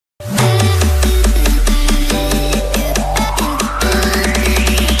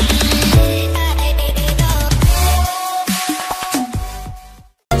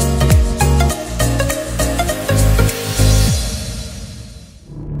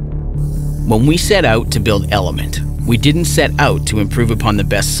When we set out to build ELEMNT, we didn't set out to improve upon the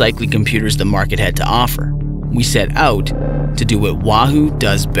best cycling computers the market had to offer. We set out to do what Wahoo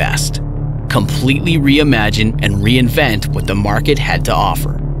does best: completely reimagine and reinvent what the market had to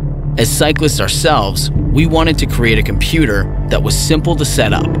offer. As cyclists ourselves, we wanted to create a computer that was simple to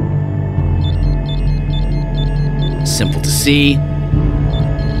set up, simple to see,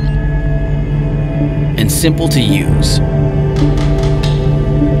 and simple to use.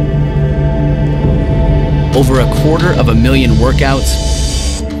 Over 250,000 workouts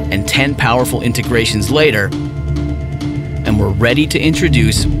and 10 powerful integrations later, and we're ready to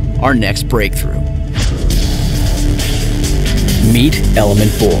introduce our next breakthrough. Meet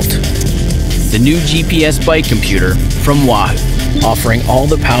ELEMNT Bolt, the new GPS bike computer from Wahoo, offering all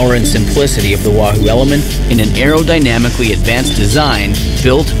the power and simplicity of the Wahoo ELEMNT in an aerodynamically advanced design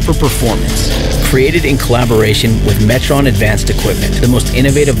built for performance. Created in collaboration with Metron Advanced Equipment, the most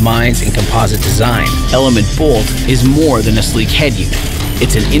innovative minds in composite design, ELEMNT Bolt is more than a sleek head unit.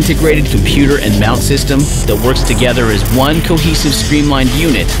 It's an integrated computer and mount system that works together as one cohesive, streamlined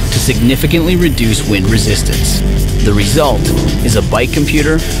unit to significantly reduce wind resistance. The result is a bike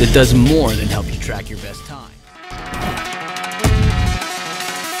computer that does more than help you track your best time.